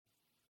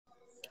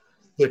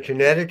The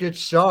Connecticut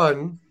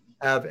Sun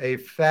have a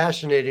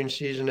fascinating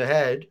season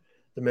ahead.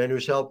 The man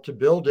who's helped to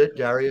build it,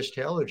 Darius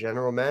Taylor,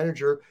 general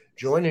manager,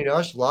 joining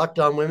us. Locked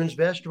On Women's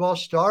Basketball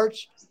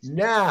starts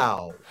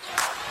now.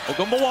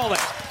 Ogunbowale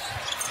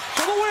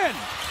for the win.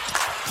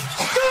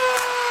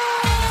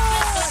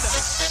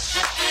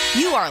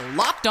 You are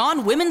Locked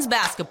On Women's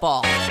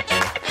Basketball,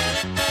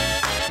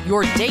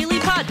 your daily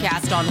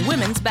podcast on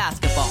women's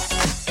basketball.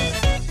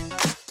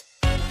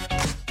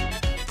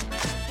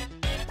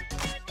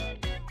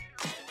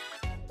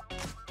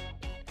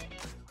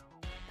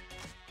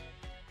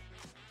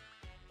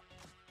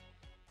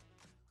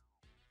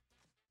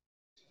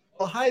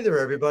 Well, hi there,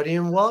 everybody,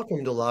 and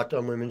welcome to Locked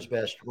On Women's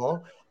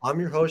Basketball.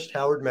 I'm your host,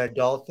 Howard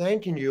Magdahl,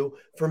 thanking you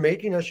for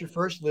making us your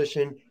first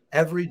listen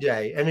every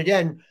day. And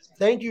again,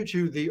 thank you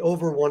to the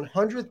over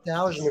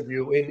 100,000 of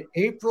you in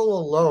April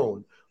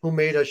alone who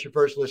made us your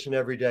first listen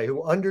every day,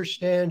 who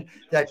understand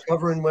that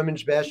covering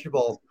women's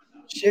basketball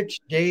 6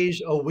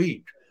 days a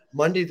week,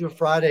 Monday through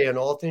Friday, on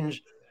all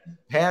things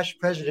past,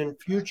 present, and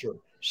future.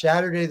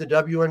 Saturday, the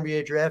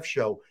WNBA draft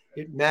show.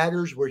 It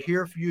matters. We're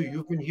here for you.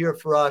 You've been here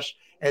for us.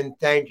 And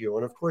thank you.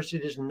 And of course,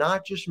 it is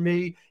not just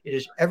me. It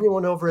is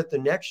everyone over at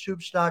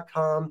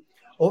thenexthoops.com.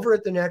 Over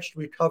at The Next,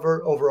 we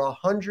cover over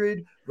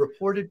 100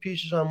 reported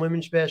pieces on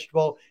women's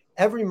basketball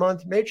every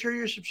month. Make sure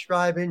you're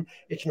subscribing.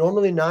 It's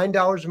normally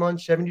 $9 a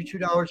month,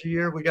 $72 a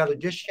year. We got a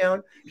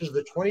discount because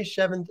the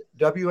 27th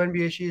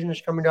WNBA season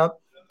is coming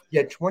up.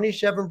 Get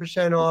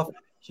 27% off.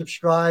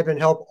 Subscribe and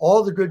help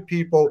all the good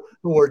people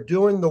who are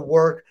doing the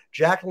work.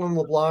 Jacqueline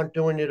LeBlanc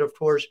doing it, of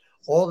course,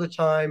 all the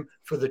time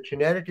for the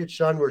Connecticut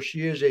Sun, where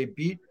she is a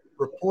beat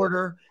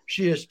reporter.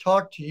 She has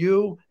talked to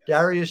you,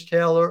 Darius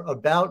Taylor,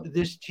 about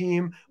this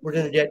team. We're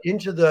going to get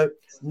into the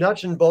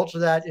nuts and bolts of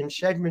that in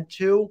segment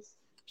 2.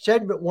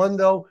 Segment 1,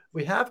 though,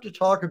 we have to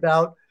talk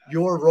about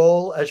your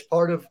role as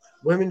part of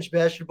women's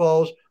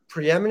basketball's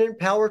preeminent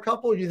power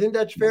couple. You think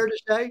that's fair to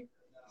say?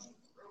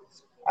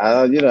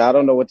 I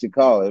don't know what you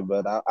call it,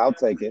 but I'll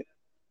take it.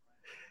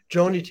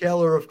 Joni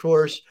Taylor, of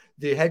course,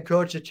 the head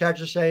coach at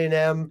Texas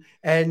A&M.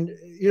 And,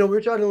 we were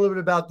talking a little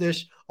bit about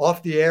this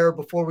off the air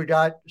before we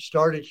got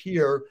started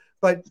here.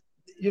 But,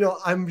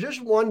 I'm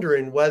just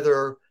wondering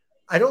whether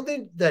 – I don't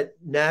think that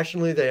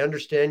nationally they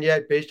understand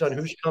yet, based on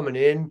who's coming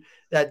in,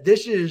 that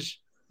this is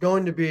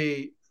going to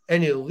be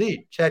an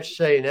elite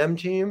Texas A&M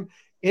team.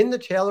 In the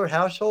Taylor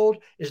household,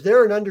 is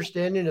there an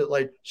understanding that,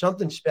 like,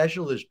 something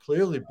special is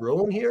clearly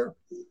brewing here?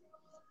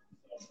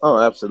 Oh,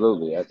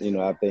 absolutely. I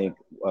think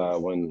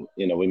when,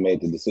 we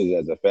made the decision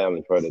as a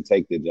family for her to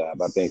take the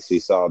job, I think she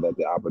saw that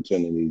the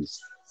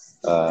opportunities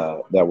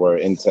that were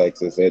in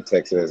Texas, at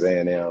Texas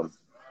A&M,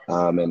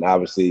 and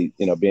obviously,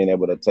 being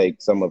able to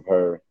take some of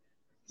her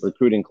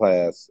recruiting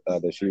class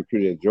that she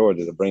recruited at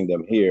Georgia to bring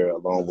them here,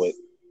 along with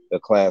the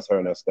class her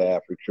and her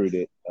staff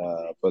recruited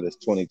for this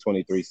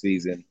 2023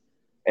 season.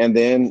 And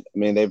then,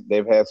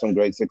 they've had some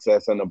great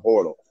success in the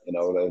portal. A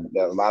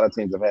lot of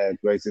teams have had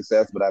great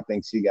success, but I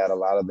think she got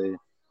her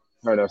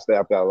and her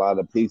staff got a lot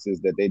of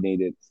pieces that they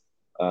needed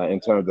in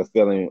terms of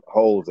filling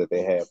holes that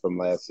they had from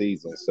last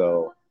season.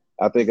 So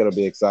I think it'll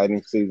be an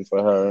exciting season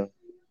for her.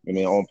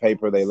 On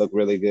paper, they look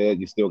really good.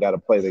 You still got to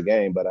play the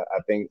game, but I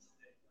think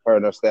her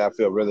and her staff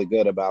feel really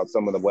good about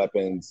some of the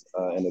weapons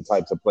and the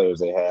types of players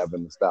they have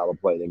and the style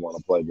of play they want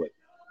to play with.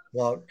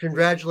 Well,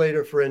 congratulate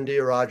her for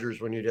India Rogers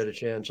when you get a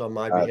chance on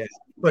my behalf.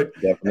 But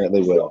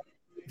definitely will.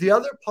 The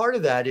other part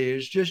of that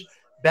is just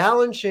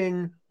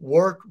balancing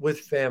work with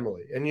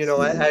family. And,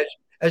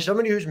 as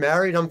somebody who's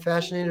married, I'm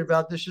fascinated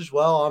about this as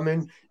well. I'm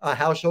in a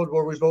household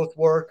where we both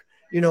work,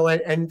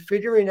 and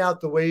figuring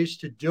out the ways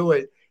to do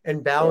it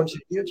and balance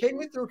it. Take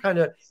me through kind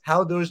of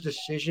how those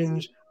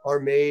decisions are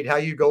made, how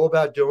you go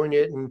about doing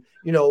it, and,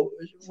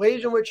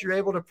 ways in which you're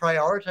able to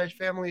prioritize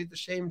family at the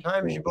same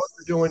time as you both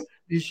are doing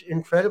these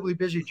incredibly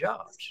busy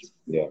jobs.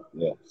 Yeah.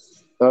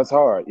 No, it's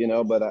hard,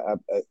 but I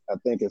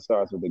think it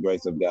starts with the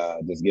grace of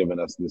God, just giving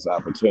us this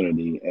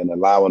opportunity and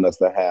allowing us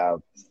to have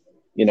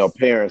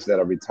parents that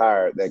are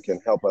retired that can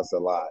help us a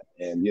lot.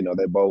 And,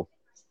 they both,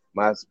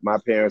 my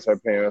parents, her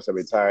parents are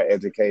retired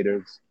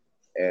educators,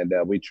 and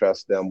we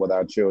trust them with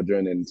our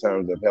children in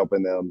terms of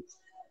helping them,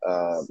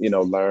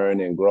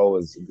 learn and grow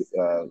as,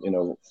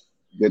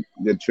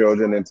 good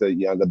children into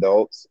young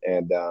adults.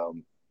 And, a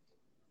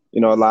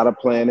lot of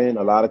planning,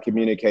 a lot of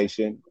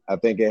communication. I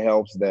think it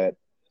helps that,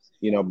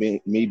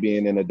 me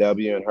being in the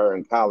W and her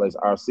in college,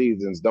 our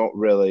seasons don't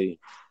really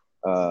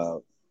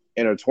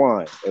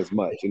intertwine as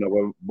much.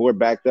 We're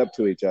backed up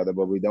to each other,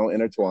 but we don't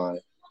intertwine.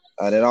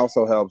 And it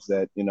also helps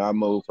that, I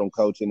moved from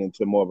coaching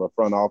into more of a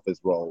front office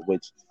role,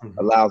 which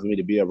allows me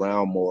to be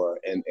around more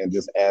and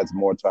just adds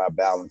more to our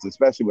balance,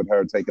 especially with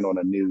her taking on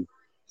a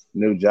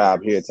new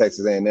job here at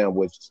Texas A&M,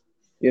 which,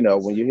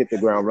 when you hit the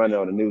ground running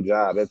on a new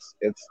job, it's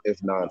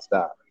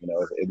nonstop.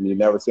 You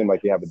never seem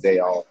like you have a day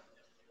off.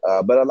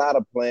 But a lot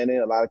of planning,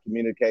 a lot of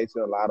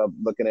communication, a lot of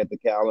looking at the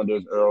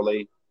calendars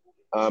early,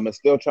 and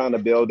still trying to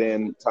build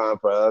in time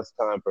for us,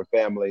 time for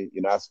family.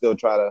 I still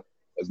try to,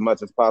 as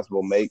much as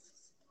possible, make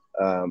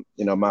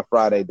my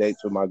Friday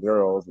dates with my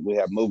girls, we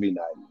have movie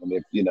night. And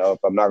if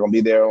I'm not going to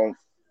be there on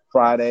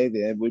Friday,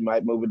 then we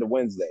might move it to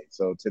Wednesday.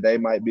 So today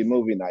might be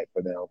movie night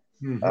for them.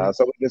 Mm-hmm.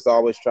 So we just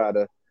always try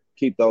to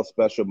keep those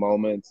special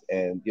moments.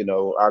 And,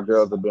 our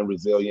girls have been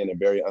resilient and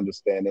very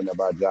understanding of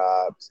our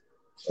jobs.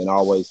 And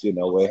always,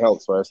 it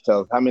helps for us to tell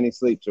us how many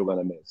sleeps you're going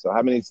to miss. So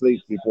how many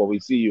sleeps before we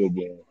see you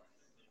again?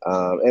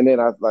 And then,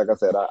 like I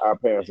said, our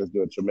parents just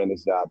do a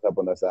tremendous job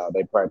helping us out.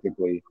 They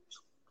practically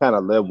kind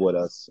of live with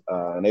us,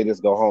 and they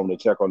just go home to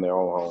check on their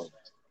own homes.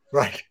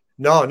 Right.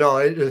 No.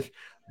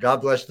 God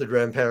bless the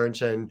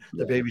grandparents and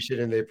the Yeah.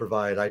 babysitting they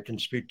provide. I can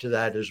speak to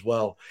that as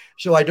well.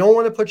 So I don't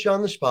want to put you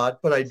on the spot,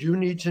 but I do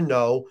need to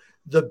know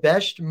the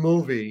best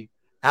movie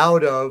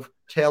out of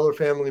Taylor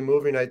Family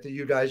Movie Night that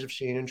you guys have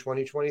seen in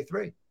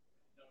 2023.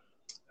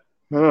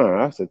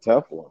 That's a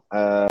tough one.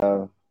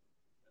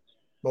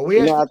 Well,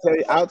 we asked.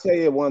 I'll tell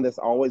you one that's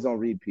always on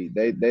repeat.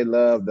 They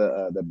love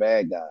the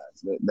Bad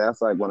Guys.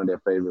 That's like one of their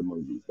favorite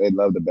movies. They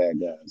love the Bad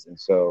Guys, and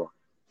so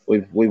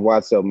we've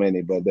watched so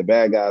many, but the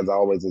Bad Guys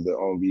always is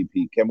on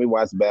repeat. Can we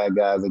watch Bad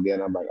Guys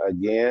again? I'm like,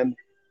 again.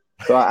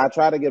 So I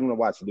try to get them to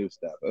watch new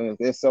stuff.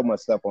 There's so much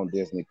stuff on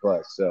Disney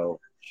Plus, so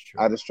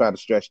I just try to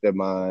stretch their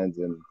minds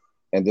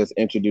and just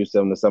introduce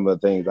them to some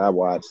of the things I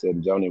watched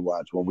and Joni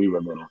watched when we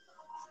were little.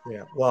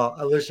 Yeah. Well,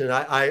 listen,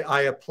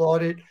 I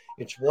applaud it.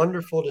 It's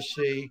wonderful to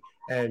see.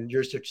 And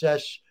your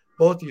success,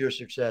 both of your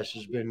success,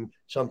 has been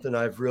something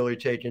I've really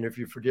taken, if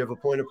you forgive a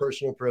point of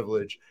personal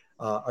privilege,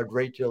 a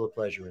great deal of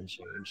pleasure in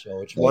seeing.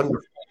 So it's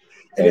wonderful.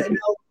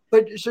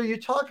 But so you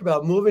talk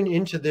about moving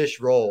into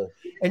this role.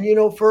 And,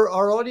 for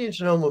our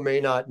audience at home who may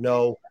not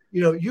know,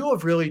 you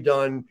have really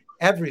done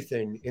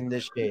everything in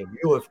this game.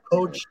 You have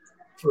coached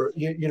for,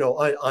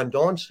 on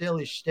Dawn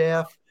Staley's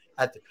staff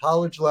at the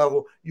college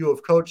level. You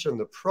have coached on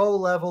the pro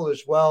level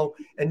as well.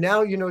 And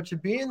now, to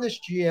be in this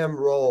GM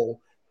role,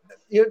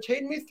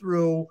 take me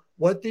through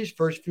what these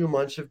first few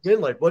months have been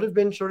like. What have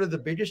been sort of the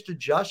biggest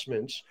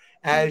adjustments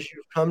as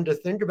you've come to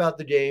think about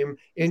the game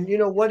in,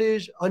 what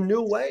is a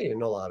new way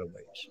in a lot of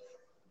ways?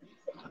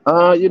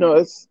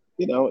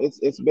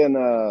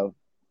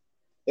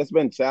 It's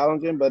been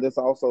challenging, but it's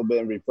also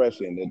been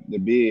refreshing to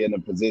be in a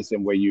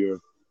position where you're,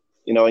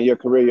 in your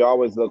career, you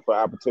always look for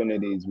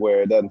opportunities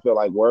where it doesn't feel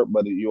like work,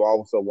 but you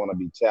also want to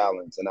be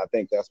challenged. And I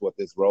think that's what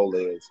this role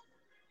is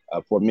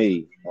for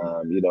me.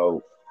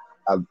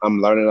 I'm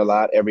learning a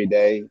lot every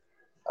day.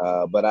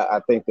 But I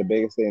think the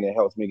biggest thing that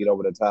helps me get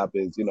over the top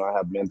is, I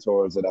have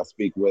mentors that I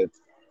speak with.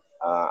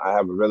 I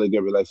have a really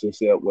good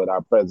relationship with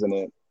our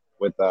president,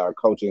 with our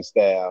coaching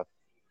staff.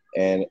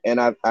 And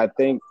I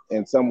think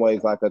in some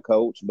ways like a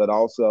coach, but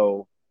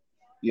also,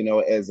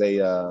 as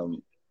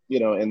in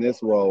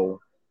this role,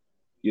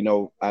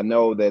 I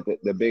know that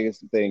the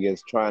biggest thing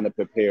is trying to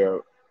prepare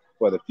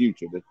for the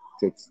future.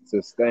 To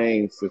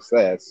sustain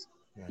success,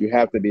 you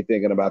have to be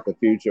thinking about the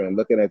future and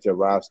looking at your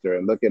roster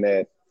and looking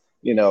at,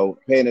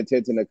 paying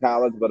attention to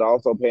college, but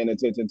also paying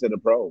attention to the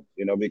pros,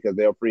 because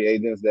there are free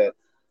agents that,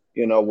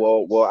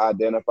 will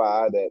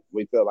identify that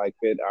we feel like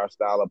fit our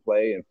style of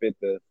play and fit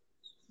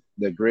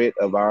the grit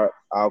of our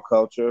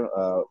culture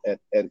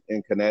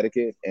in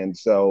Connecticut. And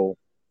so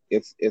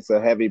it's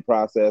a heavy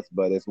process,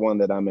 but it's one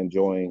that I'm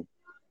enjoying.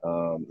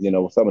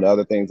 Some of the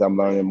other things I'm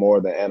learning more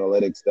the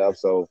analytic stuff.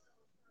 So,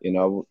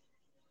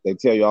 they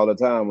tell you all the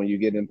time when you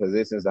get in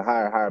positions to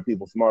hire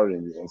people smarter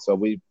than you. And so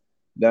we've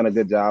done a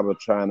good job of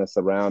trying to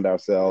surround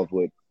ourselves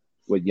with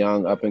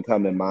young up and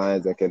coming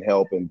minds that can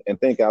help and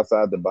think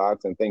outside the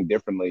box and think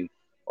differently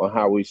on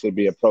how we should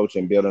be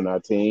approaching building our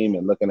team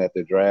and looking at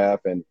the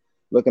draft and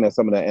looking at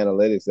some of the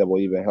analytics that will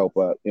even help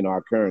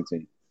our current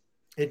team.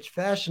 It's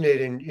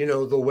fascinating,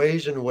 the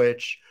ways in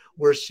which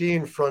we're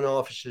seeing front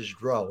offices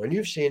grow. And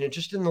you've seen it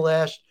just in the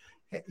last,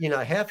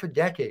 half a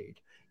decade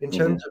in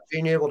terms of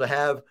being able to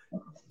have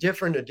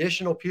different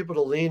additional people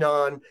to lean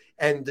on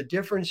and the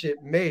difference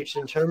it makes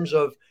in terms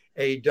of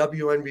a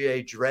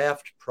WNBA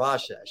draft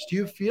process. Do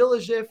you feel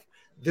as if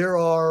there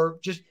are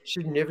just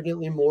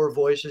significantly more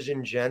voices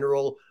in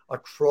general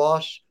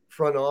across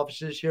front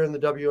offices here in the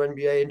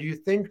WNBA? And do you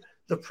think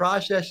the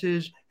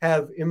processes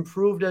have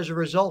improved as a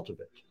result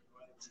of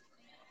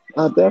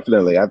it?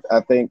 Definitely.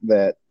 I think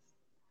that,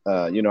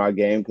 our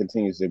game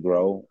continues to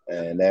grow,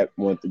 and that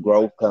with the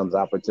growth comes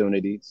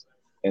opportunities.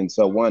 And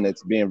so, one,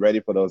 it's being ready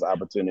for those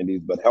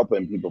opportunities, but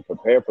helping people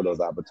prepare for those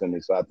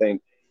opportunities. So I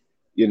think,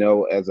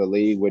 as a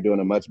league, we're doing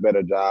a much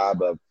better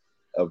job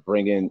of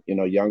bringing,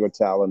 younger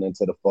talent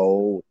into the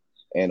fold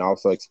and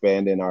also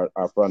expanding our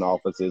front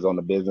offices on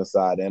the business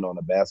side and on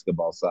the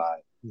basketball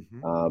side.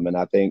 And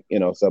I think,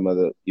 some of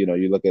the,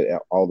 you look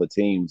at all the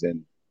teams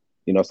and,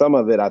 some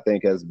of it I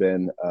think has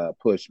been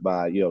pushed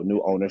by,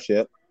 new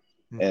ownership.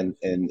 And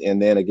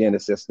then again,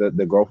 it's just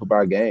the growth of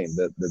our game,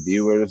 the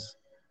viewers,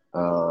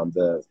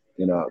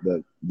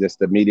 just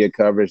the media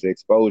coverage, the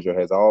exposure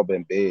has all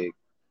been big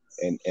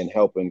in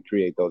helping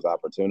create those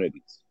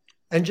opportunities.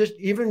 And just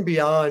even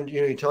beyond,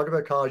 you talk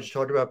about college, you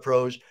talk about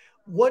pros.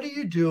 what do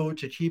you do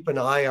to keep an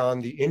eye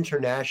on the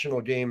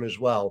international game as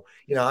well?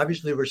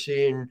 Obviously we're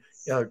seeing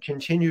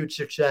continued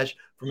success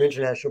from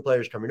international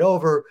players coming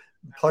over,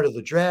 part of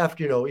the draft,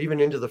 even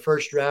into the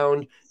first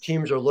round,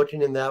 teams are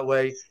looking in that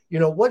way.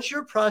 What's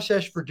your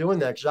process for doing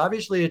that? Because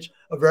obviously it's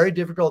a very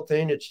difficult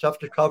thing. It's tough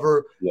to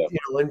cover, Yeah.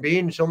 and be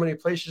in so many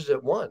places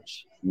at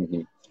once.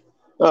 Mm-hmm.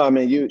 No, I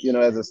mean,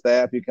 as a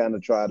staff, you kind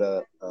of try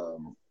to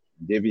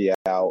divvy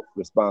out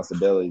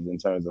responsibilities in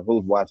terms of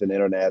who's watching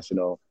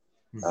international.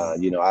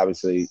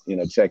 Obviously,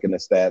 checking the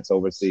stats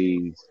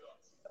overseas.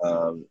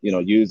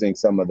 Using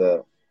some of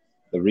the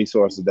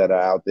resources that are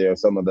out there,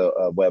 some of the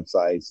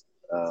websites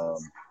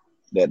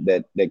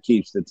that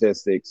keep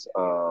statistics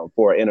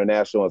for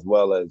international as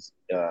well as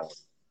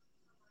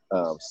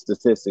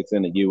statistics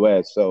in the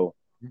U.S. So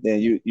then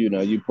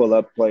you pull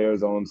up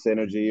players on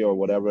Synergy or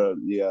whatever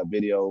the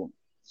video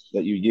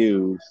that you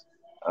use,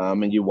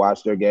 and you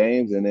watch their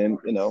games. And then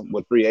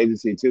with free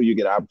agency too, you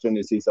get an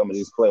opportunity to see some of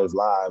these players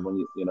live.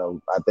 When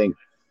I think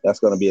that's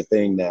going to be a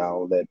thing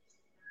now that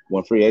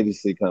when free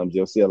agency comes,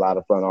 you'll see a lot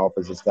of front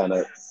offices kind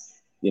of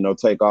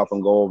take off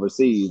and go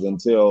overseas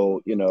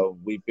until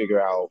we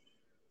figure out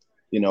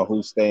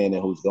who's staying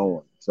and who's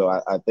going. So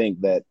I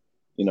think that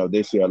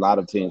this year a lot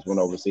of teams went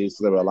overseas.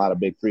 So there were a lot of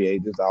big free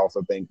agents. I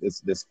also think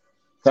this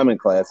coming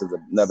class is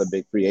another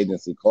big free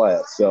agency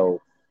class.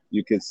 So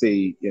you could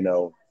see,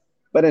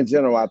 but in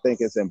general, I think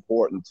it's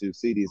important to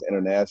see these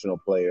international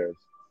players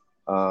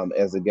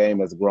as the game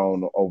has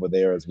grown over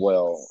there as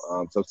well.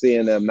 So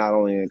seeing them not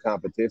only in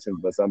competitions,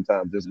 but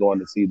sometimes just going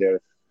to see their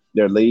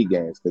league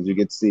games, because you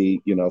get to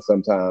see,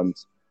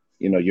 sometimes,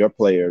 your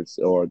players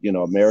or,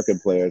 American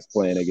players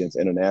playing against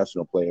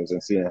international players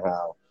and seeing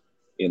how,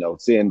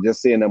 seeing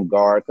them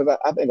guard. Because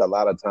I think a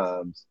lot of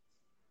times,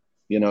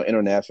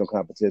 international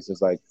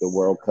competitions like the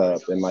World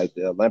Cup and like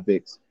the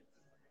Olympics,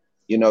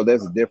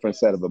 there's a different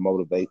set of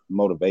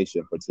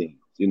motivation for teams.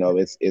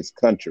 It's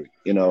country,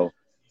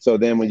 So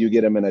then when you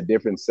get them in a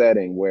different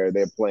setting where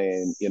they're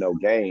playing,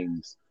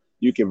 games,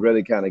 you can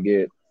really kind of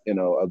get,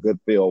 a good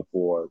feel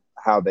for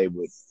how they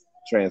would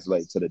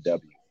translate to the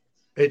W.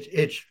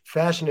 It's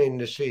fascinating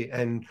to see.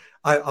 And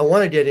I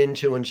want to get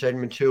into in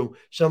segment 2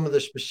 some of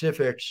the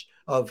specifics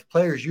of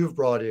players you've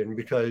brought in,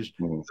 because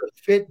the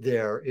fit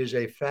there is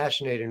a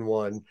fascinating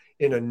one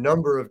in a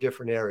number of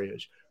different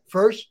areas.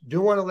 First,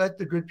 do want to let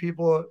the good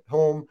people at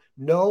home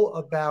know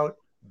about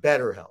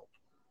BetterHelp.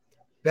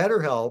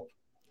 BetterHelp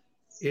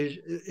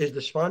is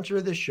the sponsor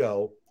of this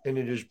show, and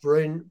it is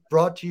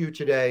brought to you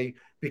today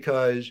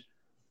because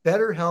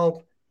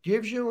BetterHelp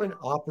gives you an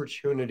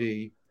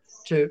opportunity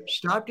to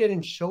stop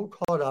getting so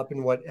caught up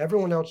in what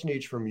everyone else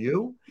needs from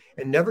you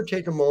and never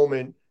take a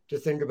moment to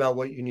think about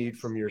what you need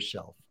from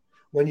yourself.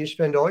 When you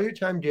spend all your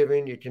time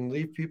giving, it can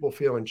leave people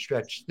feeling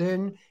stretched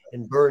thin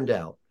and burned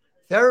out.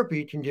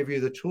 Therapy can give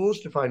you the tools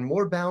to find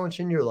more balance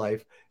in your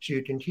life so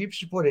you can keep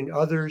supporting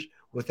others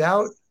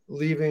without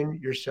leaving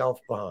yourself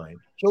behind.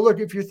 So look,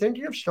 if you're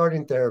thinking of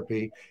starting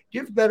therapy,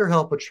 give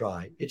BetterHelp a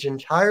try. It's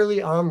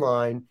entirely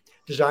online,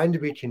 designed to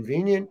be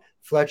convenient,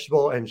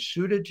 flexible, and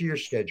suited to your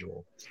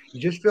schedule. You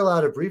just fill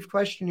out a brief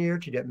questionnaire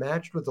to get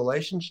matched with a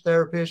licensed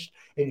therapist,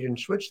 and you can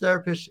switch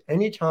therapists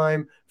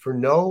anytime for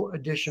no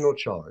additional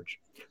charge.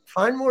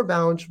 Find more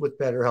balance with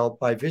BetterHelp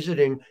by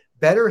visiting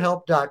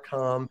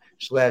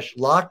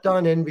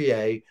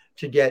betterhelp.com/lockedonnba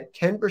to get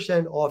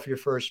 10% off your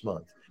first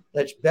month.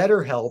 That's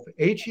BetterHelp,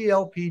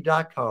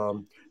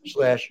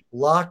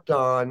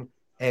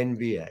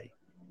 HELP.com/lockedonnba.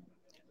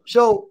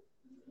 So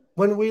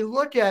when we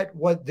look at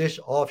what this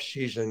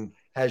offseason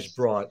has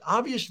brought,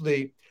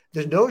 obviously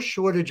there's no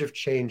shortage of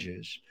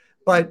changes,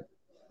 but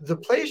the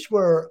place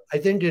where I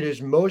think it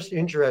is most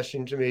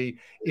interesting to me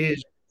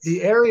is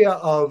the area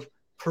of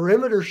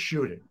perimeter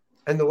shooting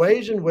and the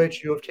ways in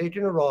which you have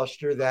taken a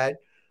roster that,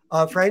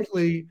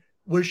 frankly,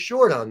 was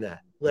short on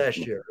that last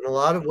year. In a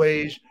lot of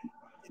ways,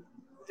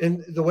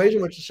 in the ways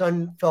in which the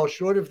Sun fell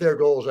short of their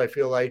goals, I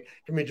feel like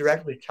can be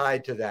directly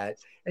tied to that.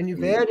 And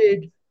you've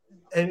added,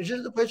 and this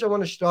is the place I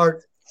want to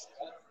start,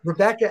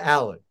 Rebecca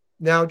Allen.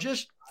 Now,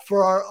 just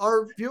for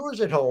our viewers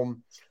at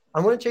home,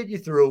 I want to take you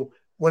through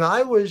when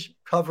I was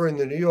covering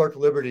the New York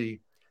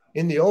Liberty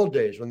in the old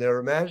days when they were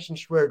at Madison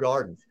Square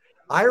Garden.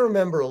 I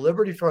remember a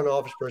Liberty front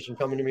office person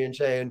coming to me and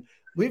saying,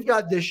 "We've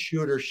got this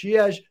shooter. She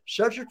has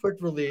such a quick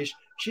release.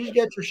 She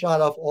gets her shot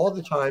off all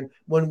the time.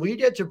 When we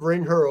get to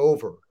bring her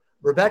over,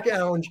 Rebecca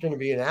Allen's going to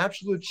be an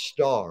absolute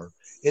star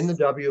in the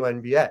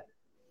WNBA."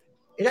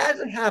 It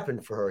hasn't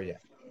happened for her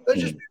yet.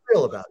 Let's just be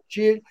real about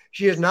it.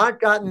 She has not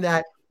gotten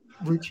that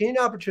routine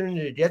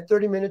opportunity to get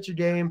 30 minutes a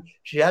game.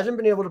 She hasn't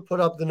been able to put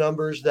up the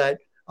numbers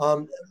that,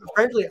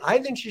 frankly, I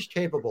think she's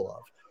capable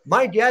of.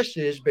 My guess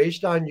is,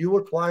 based on you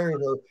acquiring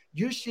her,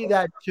 you see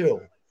that too.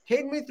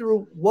 Take me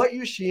through what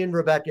you see in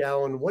Rebecca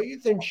Allen, what you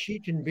think she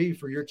can be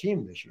for your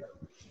team this year.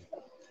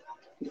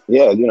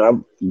 Yeah,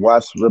 I've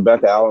watched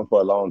Rebecca Allen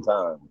for a long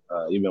time,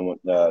 even when,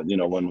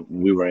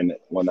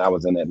 when I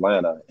was in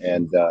Atlanta.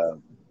 And,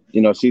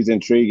 she's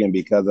intriguing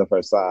because of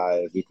her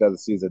size,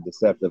 because she's a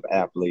deceptive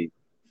athlete,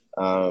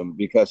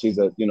 because she's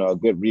a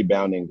good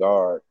rebounding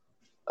guard.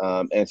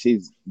 And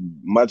she's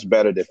much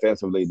better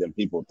defensively than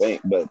people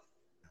think. But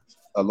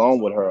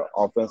along with her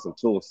offensive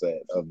tool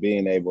set of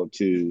being able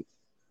to,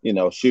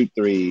 shoot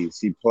threes,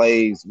 she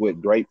plays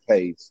with great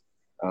pace.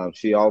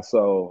 She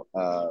also,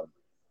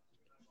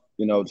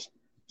 you know,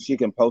 she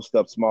can post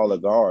up smaller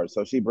guards.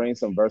 So she brings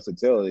some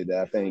versatility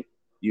that I think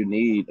you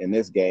need in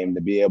this game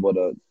to be able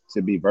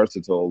to be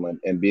versatile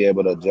and be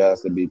able to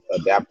adjust and be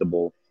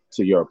adaptable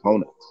to your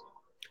opponents.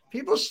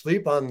 People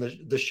sleep on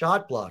the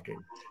shot blocking.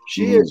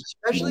 She Mm-hmm. is,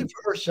 especially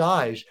for her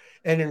size,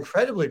 an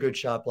incredibly good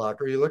shot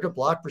blocker. You look at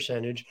block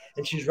percentage,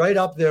 and she's right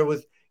up there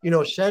with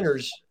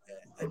centers.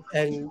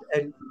 And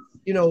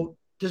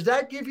does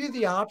that give you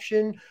the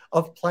option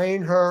of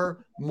playing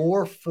her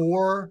more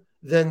four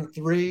than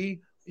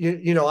three?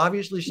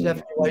 Obviously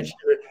Stephanie White's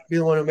going to be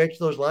the one who makes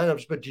those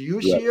lineups, but do you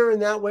Yeah. see her in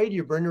that way? Do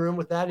you bring her in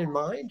with that in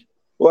mind?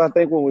 Well, I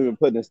think when we were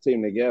putting this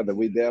team together,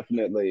 we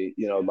definitely,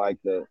 like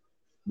the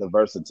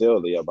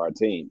versatility of our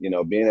team.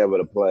 Being able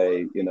to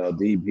play,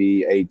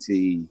 DB,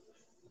 AT,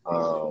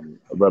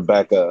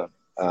 Rebecca,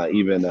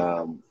 even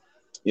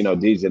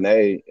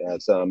Dejanay,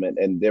 some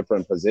in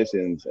different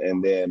positions,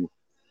 and then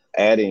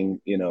adding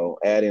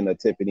a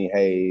Tiffany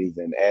Hayes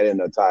and adding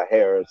a Ty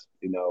Harris.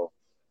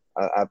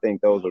 I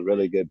think those are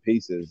really good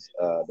pieces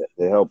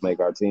that help make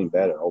our team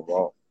better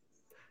overall.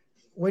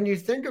 When you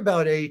think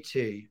about AT,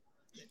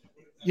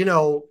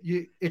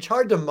 it's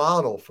hard to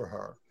model for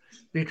her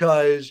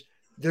because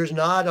there's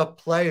not a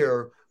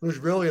player who's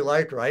really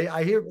like her.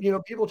 I hear,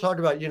 people talk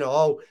about,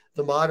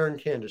 the modern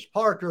Candace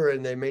Parker,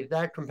 and they make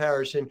that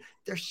comparison.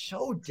 They're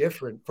so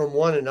different from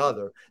one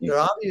another. They're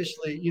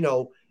obviously,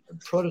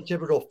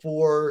 prototypical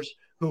fours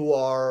who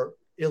are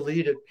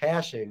elite at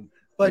passing.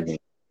 But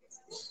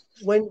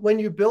when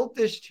you built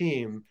this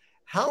team,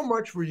 how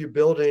much were you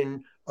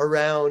building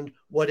around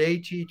what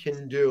AT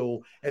can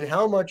do, and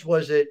how much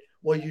was it,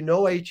 well,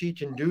 AT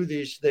can do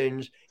these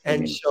things,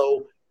 and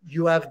so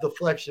you have the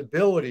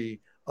flexibility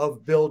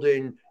of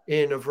building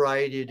in a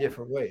variety of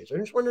different ways? I'm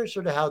just wondering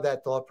sort of how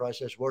that thought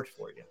process worked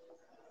for you.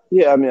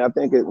 Yeah, I mean, I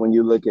think when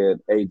you look at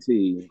AT,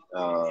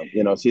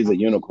 she's a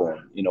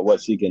unicorn.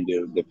 What she can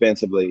do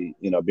defensively,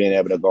 being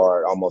able to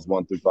guard almost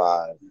 1 through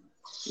 5.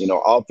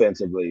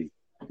 Offensively,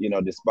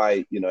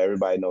 despite,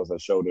 everybody knows her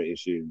shoulder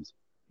issues,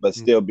 but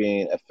still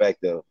being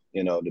effective,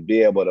 to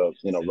be able to,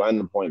 run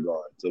the point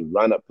guard, to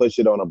run up, push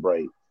it on a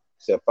break,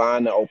 to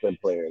find the open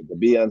player, to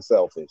be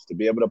unselfish, to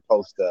be able to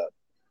post up,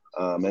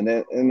 and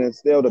then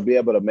still to be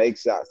able to make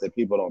shots that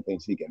people don't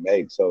think she can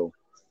make. So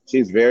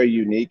she's very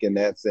unique in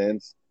that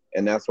sense.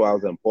 And that's why it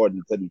was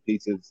important putting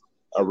pieces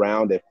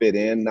around that fit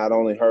in, not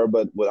only her,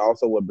 but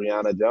also with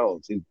Brianna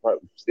Jones. She's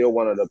still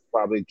one of the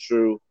probably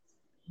true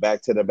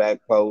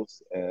back-to-the-back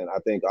posts. And I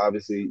think,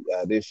 obviously,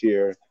 this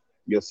year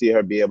you'll see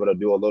her be able to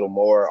do a little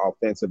more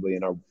offensively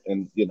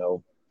and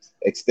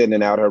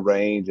extending out her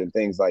range and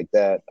things like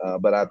that.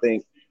 But I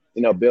think,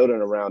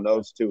 building around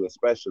those two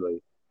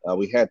especially,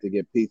 we had to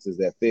get pieces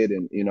that fit.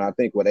 And, I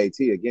think with AT,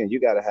 again,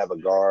 you got to have a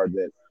guard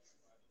that,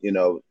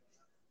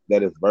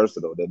 that is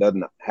versatile, that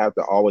doesn't have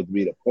to always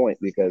be the point,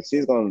 because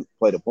she's going to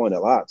play the point a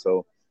lot.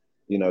 So,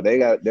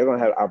 they're going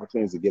to have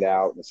opportunities to get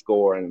out and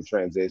score and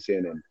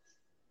transition and,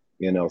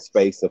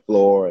 space the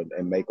floor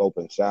and make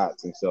open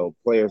shots. And so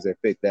players that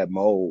fit that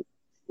mold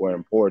were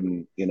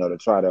important, to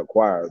try to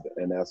acquire.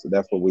 And that's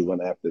what we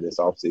went after this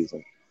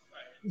offseason.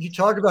 You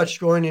talk about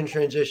scoring in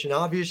transition.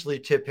 Obviously,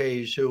 Tip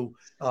Hayes, who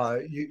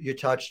you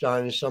touched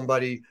on, is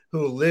somebody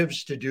who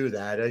lives to do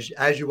that,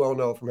 as you well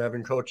know from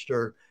having coached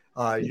her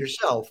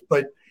yourself.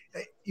 But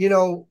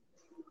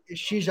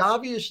she's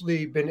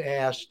obviously been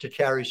asked to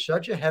carry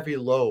such a heavy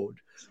load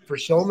for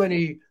so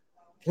many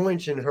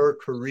points in her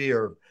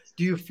career.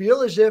 Do you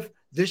feel as if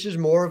this is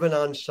more of an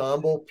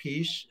ensemble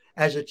piece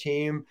as a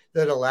team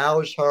that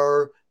allows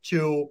her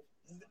to,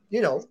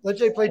 let's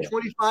say play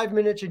 25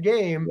 minutes a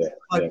game,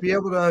 but be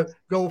able to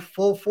go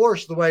full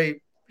force the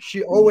way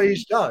she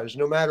always does,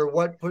 no matter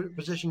what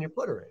position you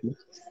put her in?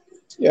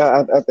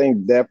 Yeah, I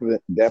think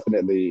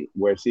definitely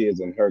where she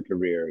is in her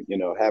career,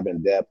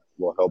 having depth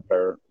will help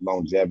her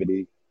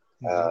longevity.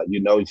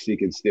 She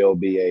can still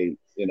be a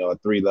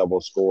 3-level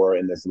scorer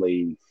in this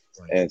league,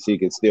 and she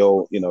can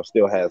still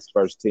has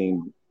first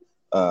team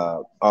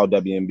all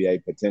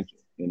WNBA potential.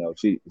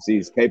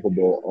 She's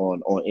capable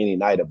on any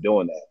night of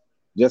doing that.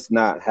 Just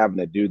not having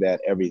to do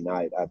that every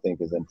night, I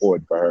think, is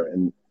important for her.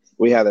 And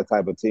we have the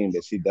type of team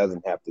that she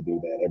doesn't have to do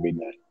that every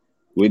night.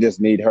 We just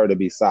need her to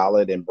be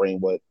solid and bring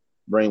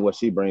what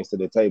she brings to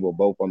the table,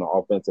 both on the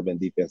offensive and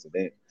defensive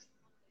end.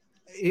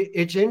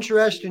 It's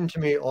interesting to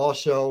me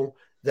also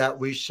that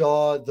we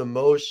saw the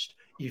most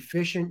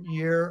efficient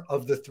year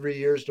of the 3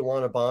 years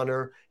DeWanna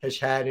Bonner has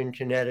had in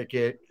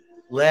Connecticut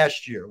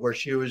last year, where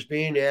she was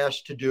being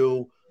asked to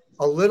do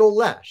a little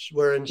less,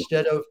 where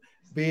instead of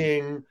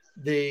being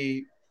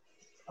the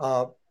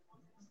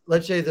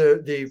let's say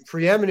the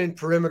preeminent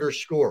perimeter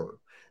scorer,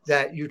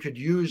 that you could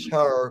use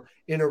her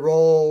in a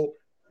role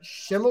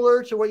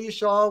similar to what you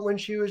saw when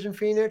she was in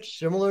Phoenix,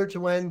 similar to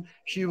when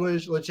she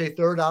was, let's say,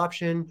 third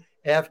option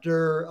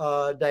after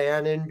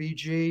Diana and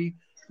BG.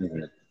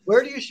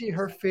 Where do you see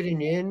her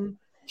fitting in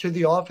to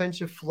the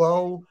offensive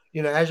flow,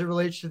 as it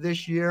relates to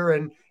this year?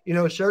 And,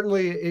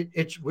 certainly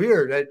it's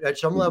weird. At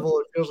some level,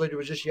 it feels like it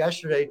was just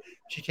yesterday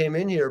she came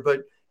in here.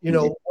 But,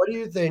 what do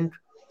you think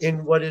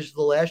in what is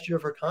the last year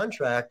of her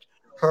contract,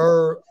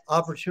 her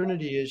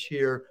opportunity is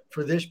here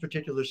for this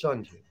particular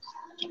Sun team?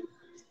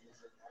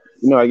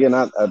 Again,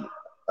 I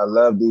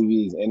love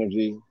DV's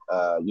energy.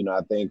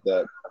 I think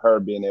that her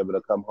being able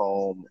to come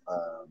home,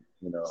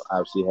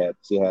 obviously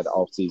she had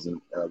off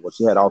season,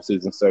 she had off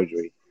season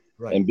surgery,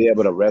 right, and be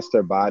able to rest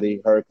her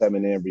body. Her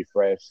coming in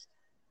refreshed,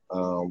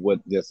 with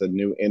just a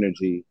new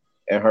energy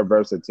and her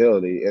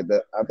versatility.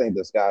 I think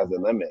the sky's the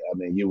limit. I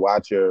mean, you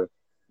watch her,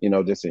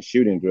 just in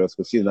shooting drills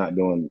because she's not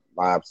doing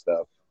live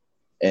stuff,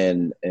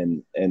 and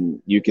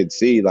you could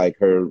see like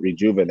her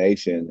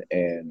rejuvenation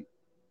and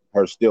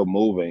her still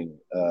moving,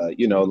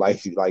 like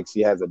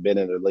she hasn't been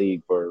in the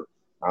league for,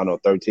 I don't know,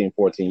 13,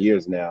 14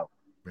 years now.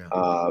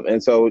 Yeah.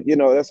 And so,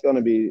 that's going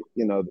to be,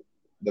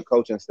 the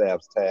coaching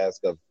staff's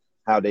task of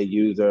how they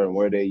use her and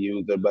where they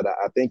use her. But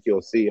I think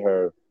you'll see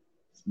her,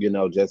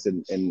 just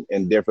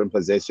in different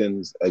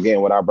positions.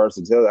 Again, with our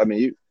versatility, I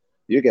mean,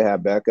 you can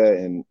have Becca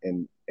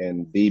and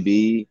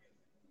BB,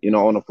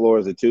 on the floor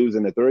as the twos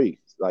and the threes.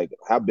 Like,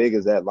 how big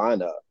is that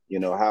lineup?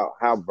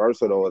 How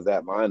versatile is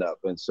that lineup?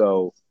 And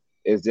so,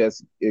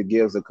 it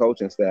gives the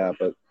coaching staff,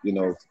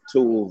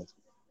 tools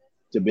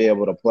to be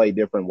able to play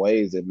different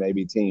ways that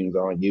maybe teams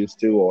aren't used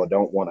to or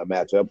don't want to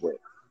match up with.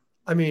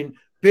 I mean,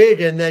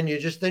 big, and then you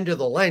just think of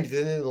the length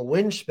and then the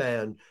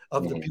wingspan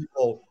of the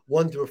people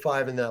 1 through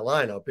 5 in that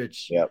lineup.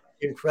 It's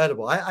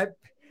incredible.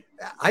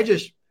 I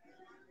just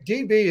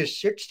DB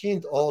is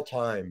 16th all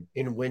time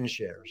in win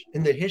shares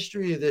in the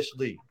history of this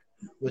league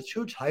with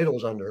 2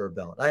 titles under her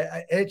belt.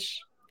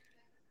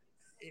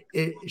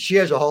 She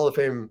has a Hall of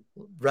Fame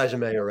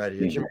resume already.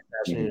 It's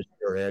fascinating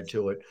to add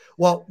to it.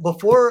 Well,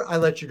 before I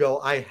let you go,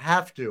 I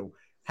have to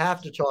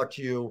talk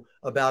to you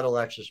about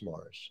Alexis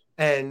Morris.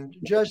 And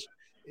just,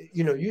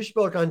 you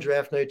spoke on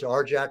draft night to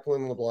our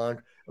Jacqueline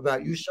LeBlanc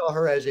about you saw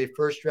her as a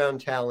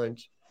first-round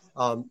talent.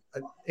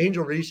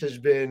 Angel Reese has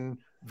been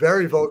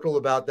very vocal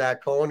about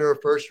that, calling her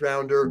a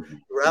first-rounder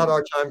throughout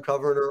our time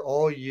covering her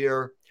all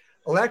year.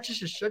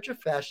 Alexis is such a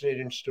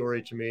fascinating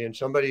story to me and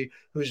somebody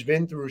who's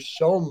been through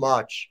so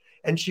much.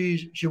 And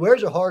she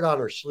wears a heart on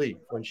her sleeve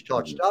when she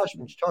talks to us,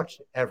 when she talks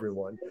to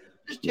everyone.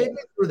 Just take me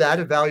through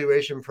that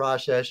evaluation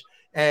process.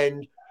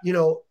 And,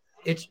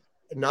 it's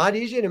not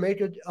easy to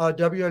make a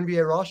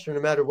WNBA roster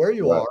no matter where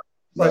you are.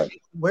 But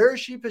where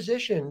is she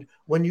positioned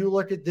when you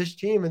look at this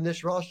team and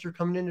this roster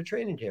coming into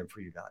training camp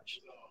for you guys?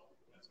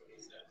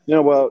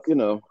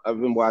 I've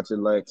been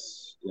watching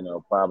Lex,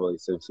 probably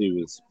since she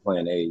was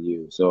playing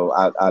AAU. So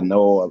I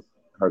know of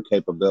her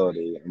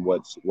capability and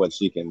what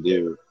she can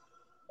do.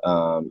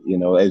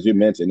 As you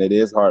mentioned, it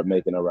is hard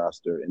making a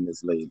roster in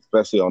this league,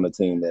 especially on a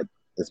team that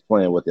is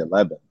playing with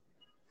 11.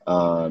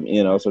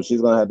 So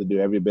she's going to have to do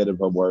every bit of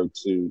her work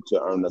to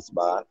earn a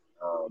spot.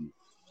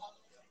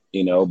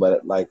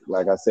 But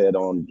like I said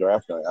on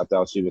draft night, I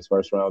thought she was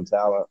first round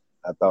talent.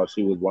 I thought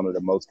she was one of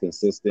the most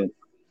consistent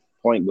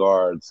point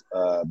guards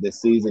this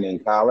season in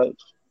college.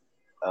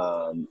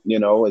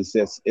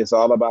 It's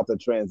all about the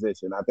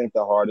transition. I think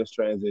the hardest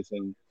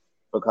transition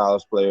for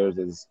college players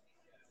is,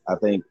 I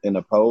think, in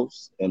the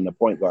post and the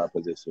point guard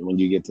position when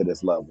you get to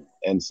this level.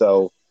 And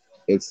so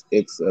it's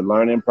a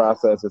learning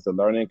process. It's a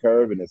learning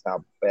curve, and it's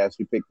how fast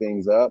you pick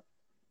things up.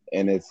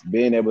 And it's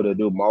being able to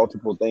do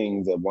multiple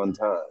things at one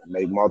time,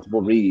 make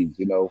multiple reads.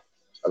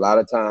 A lot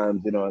of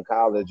times, in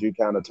college, you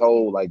kind of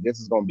told, like, this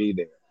is going to be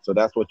there. So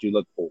that's what you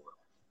look for.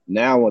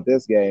 Now with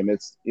this game,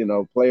 it's,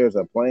 players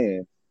are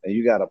playing, and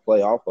you got to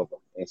play off of them.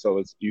 And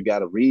so you got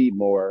to read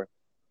more,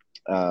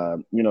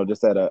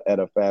 just at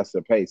a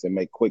faster pace and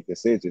make quick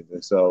decisions.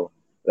 And so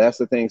that's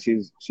the thing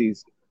she's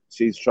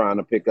trying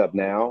to pick up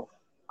now.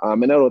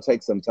 And it'll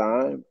take some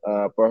time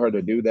for her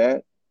to do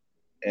that.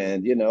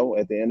 And,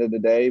 at the end of the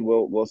day,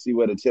 we'll see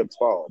where the chips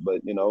fall.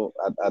 But,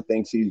 I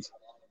think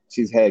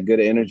she's had good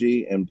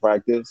energy in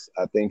practice.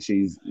 I think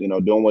she's,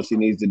 doing what she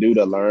needs to do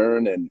to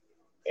learn and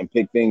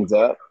pick things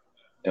up.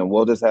 And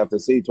we'll just have to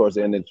see towards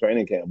the end of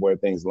training camp where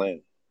things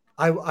land.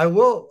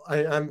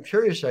 I'm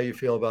curious how you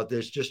feel about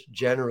this, just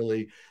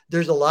generally.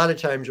 There's a lot of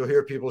times you'll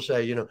hear people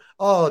say,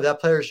 oh, that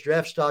player's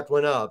draft stock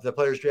went up, that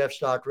player's draft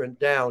stock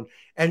went down.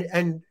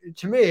 And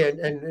to me, and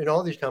in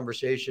all these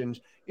conversations,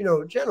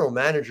 general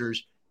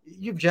managers,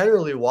 you've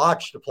generally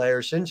watched the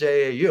players since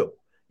AAU.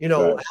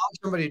 How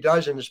somebody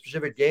does in a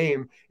specific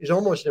game is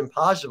almost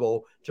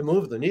impossible to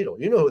move the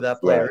needle. You know who that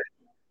player is.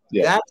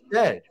 Yeah. That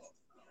said,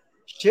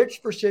 6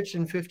 for 6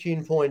 and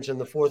 15 points in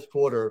the fourth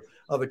quarter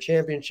of a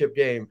championship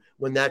game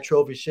when that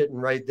trophy's sitting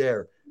right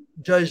there.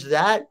 Does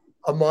that,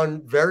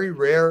 among very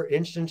rare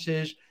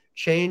instances,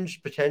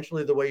 change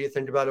potentially the way you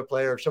think about a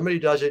player? If somebody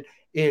does it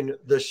in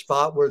the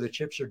spot where the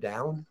chips are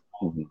down?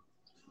 Mm-hmm.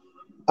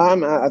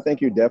 I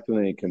think you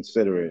definitely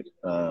consider it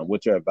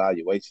with your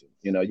evaluation.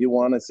 You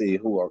want to see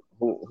who are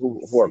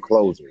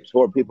closers,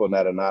 who are people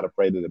that are not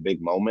afraid of the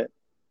big moment.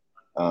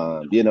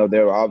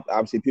 There are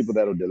obviously people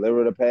that will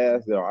deliver the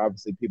pass. There are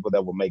obviously people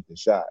that will make the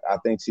shot. I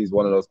think she's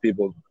one of those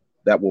people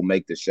that will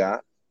make the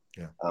shot.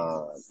 Yeah.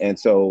 And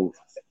so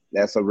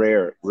that's a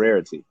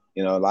rarity.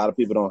 A lot of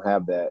people don't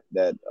have that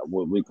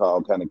what we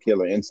call kind of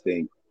killer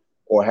instinct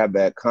or have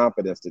that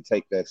confidence to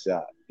take that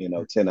shot,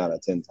 10 out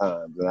of 10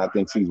 times. And I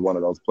think she's one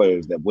of those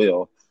players that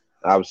will.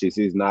 Obviously,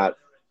 she's not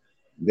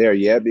there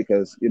yet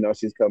because,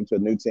 she's come to a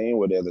new team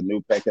where there's a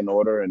new pecking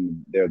order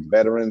and there's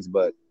veterans.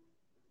 But,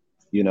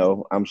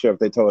 I'm sure if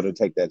they told her to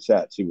take that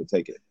shot, she would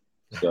take it.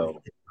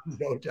 So.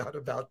 No doubt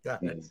about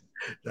that. Mm-hmm.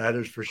 That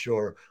is for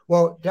sure.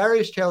 Well,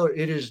 Darius Taylor,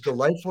 it is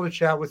delightful to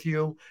chat with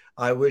you.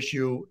 I wish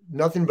you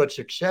nothing but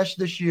success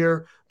this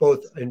year,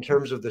 both in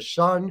terms of the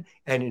Sun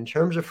and in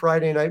terms of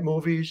Friday night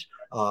movies.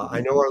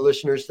 I know our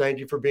listeners, thank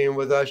you for being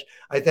with us.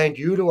 I thank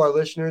you to our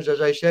listeners.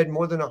 As I said,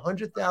 more than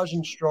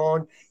 100,000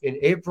 strong in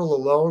April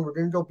alone. We're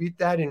going to go beat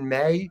that in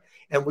May,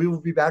 and we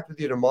will be back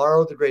with you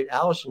tomorrow. The great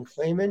Allison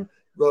Clayman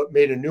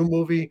made a new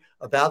movie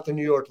about the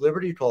New York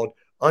Liberty called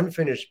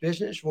Unfinished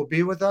Business. Will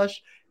be with us.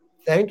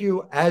 Thank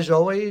you, as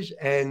always,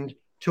 and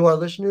to our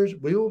listeners,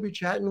 we will be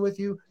chatting with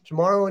you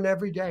tomorrow and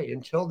every day.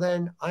 Until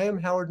then, I am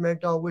Howard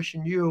Megdal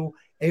wishing you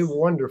a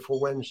wonderful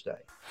Wednesday.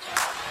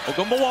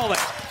 Ogunbowale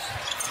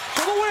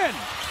for the win.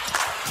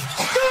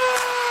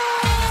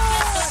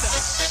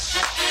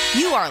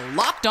 You are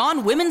Locked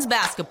On Women's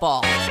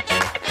Basketball,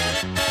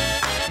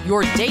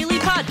 your daily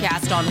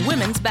podcast on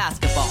women's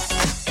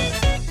basketball.